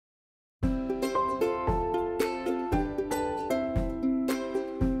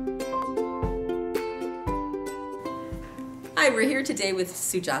Hi, we're here today with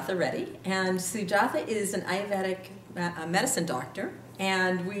Sujatha Reddy, and Sujatha is an Ayurvedic medicine doctor,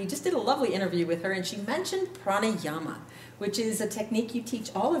 and we just did a lovely interview with her, and she mentioned Pranayama, which is a technique you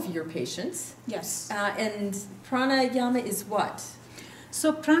teach all of your patients. Yes. And Pranayama is what?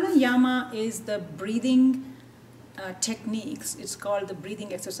 So Pranayama is the breathing techniques. It's called the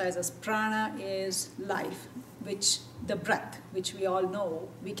breathing exercises. Prana is life, which the breath, which we all know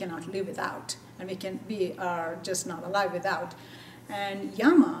we cannot live without, and we are just not alive without. And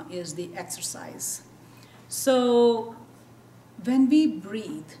yama is the exercise. So when we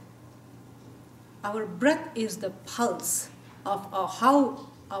breathe, our breath is the pulse of how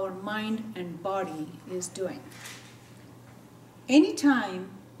our mind and body is doing. Anytime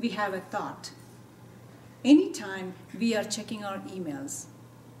we have a thought, anytime we are checking our emails,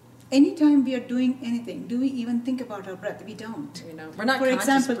 anytime we are doing anything, do we even think about our breath? We don't. You know, we're not. For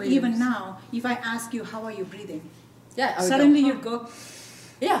example, breathers. even now, if I ask you, how are you breathing? Yeah, suddenly you'd go,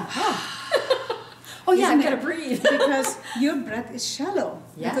 yeah. Oh yeah, I'm going to breathe. Because your breath is shallow.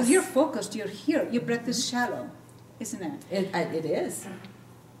 Yes. Because you're focused, you're here, your breath is shallow, isn't it? It is.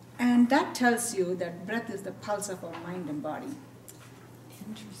 And that tells you that breath is the pulse of our mind and body.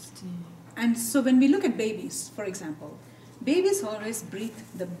 Interesting. And so when we look at babies, for example, babies always breathe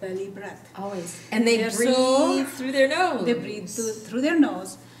the belly breath. Always. And they breathe through their nose. They breathe through their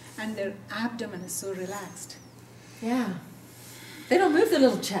nose, and their abdomen is so relaxed. Yeah. They don't move their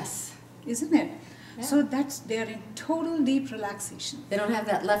little chests. Isn't it? Yeah. So they're in total deep relaxation. They don't have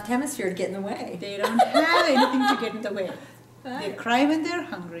that left hemisphere to get in the way. They don't have anything to get in the way. Right. They cry when they're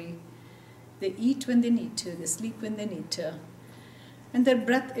hungry. They eat when they need to. They sleep when they need to. And their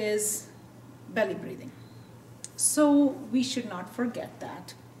breath is belly breathing. So we should not forget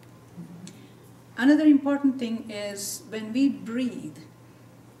that. Another important thing is when we breathe,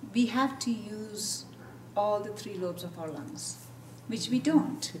 we have to use all the three lobes of our lungs, which we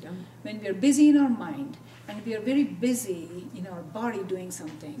don't. When we are busy in our mind and we are very busy in our body doing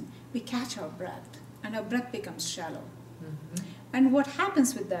something, we catch our breath and our breath becomes shallow. Mm-hmm. And what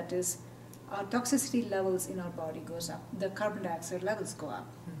happens with that is our toxicity levels in our body goes up. The carbon dioxide levels go up.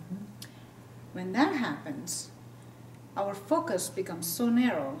 Mm-hmm. When that happens, our focus becomes so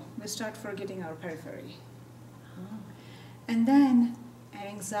narrow, we start forgetting our periphery. Oh. And then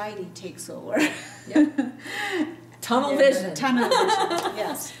anxiety takes over. Yep. Tunnel vision. Tunnel vision,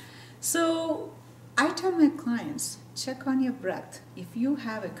 yes. So I tell my clients, check on your breath. If you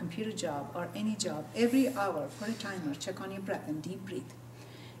have a computer job or any job, every hour, put a timer, check on your breath and deep breathe.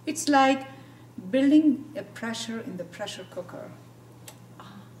 It's like building a pressure in the pressure cooker. Oh,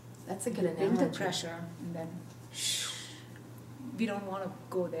 that's a good analogy. Build the pressure and then shh. We don't want to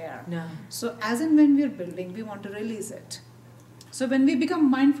go there. No. So as and when we're building, we want to release it. So when we become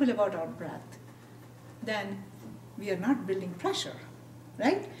mindful about our breath, then we are not building pressure,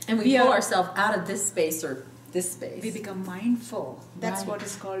 right? And we pull ourselves out of this space or this space. We become mindful. That's right. what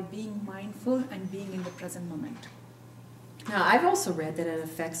is called being mindful and being in the present moment. Now, I've also read that it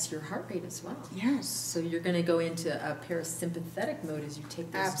affects your heart rate as well. Yes. So you're going to go into a parasympathetic mode as you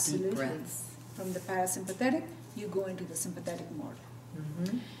take those Absolutely. deep breaths. From the parasympathetic, you go into the sympathetic mode.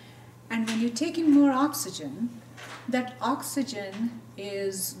 Mm-hmm. And when you take in more oxygen, that oxygen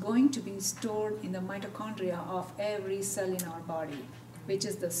is going to be stored in the mitochondria of every cell in our body, which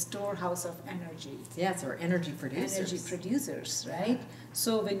is the storehouse of energy. Yes, or energy producers. Energy producers, right?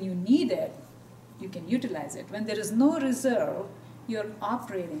 So when you need it, you can utilize it. When there is no reserve, you're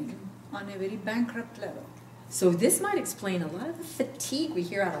operating on a very bankrupt level. So this might explain a lot of the fatigue we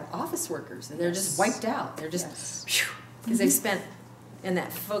hear out of office workers. They're just wiped out. They're just, because they've spent in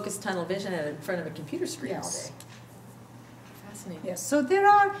that focused tunnel vision in front of a computer screen all day. Fascinating. Yes, so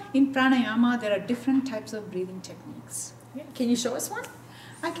in pranayama, there are different types of breathing techniques. Yeah. Can you show us one?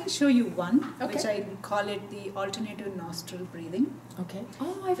 I can show you one, okay. which I call it the alternative nostril breathing. Okay.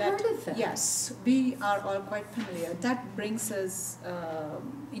 Oh, I've heard of that. Yes, we are all quite familiar. That brings us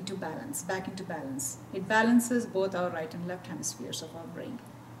into balance, back into balance. It balances both our right and left hemispheres of our brain.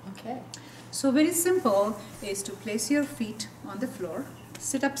 Okay. So very simple is to place your feet on the floor,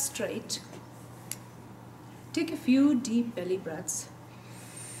 sit up straight, take a few deep belly breaths.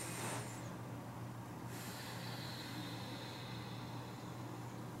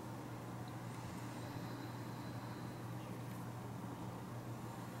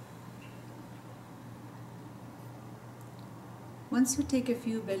 Once you take a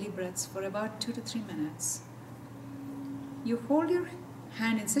few belly breaths for about 2 to 3 minutes, you hold your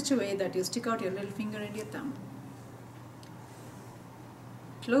hand in such a way that you stick out your little finger and your thumb.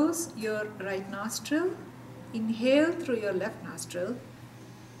 Close your right nostril, inhale through your left nostril,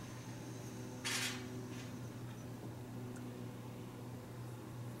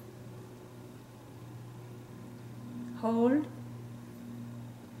 Hold.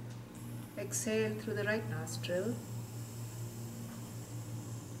 Exhale through the right nostril.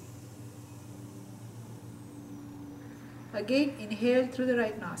 Again, inhale through the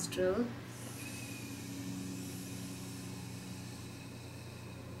right nostril.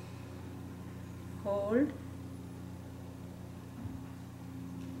 Hold.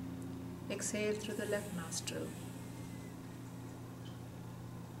 Exhale through the left nostril.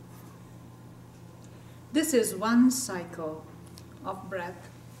 This is one cycle of breath,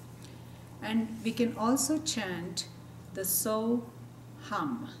 and we can also chant the so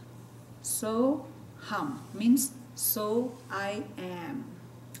hum. So hum means so I am.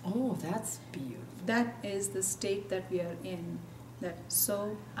 Oh, that's beautiful. That is the state that we are in, that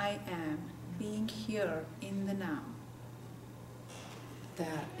so I am, being here in the now.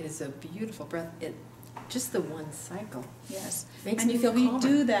 That is a beautiful breath. Just the one cycle. Yes. Makes and me feel we calmer.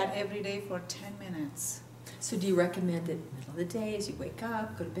 do that every day for 10 minutes. So do you recommend it middle of the day, as you wake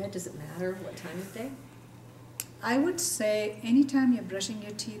up, go to bed? Does it matter what time of day? I would say anytime you're brushing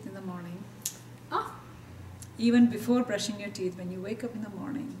your teeth in the morning, Oh, even before brushing your teeth, when you wake up in the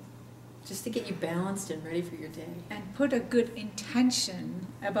morning, just to get you balanced and ready for your day. and put a good intention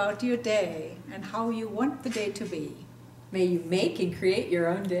about your day and how you want the day to be. May you make and create your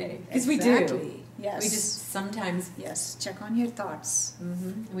own day. Because we Exactly. do. Yes. We just sometimes Yes, check on your thoughts.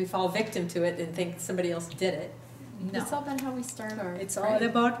 we fall victim to it and think somebody else did it. No. It's all about how we start our It's day. all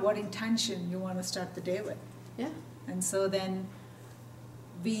about what intention you want to start the day with. Yeah. And so then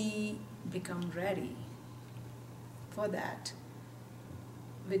we become ready for that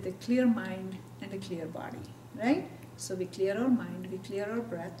with a clear mind and a clear body, right? So we clear our mind, we clear our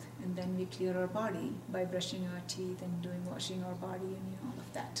breath, and then we clear our body by brushing our teeth and washing our body and all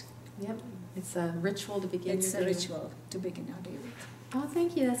of that. Yep. It's a ritual to begin It's your a day. ritual to begin our day with. Oh,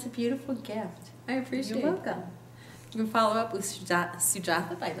 thank you. That's a beautiful gift. I appreciate it. You're welcome. You can follow up with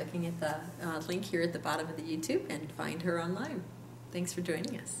Sujatha by looking at the link here at the bottom of the YouTube and find her online. Thanks for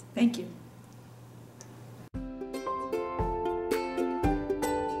joining us. Thank you.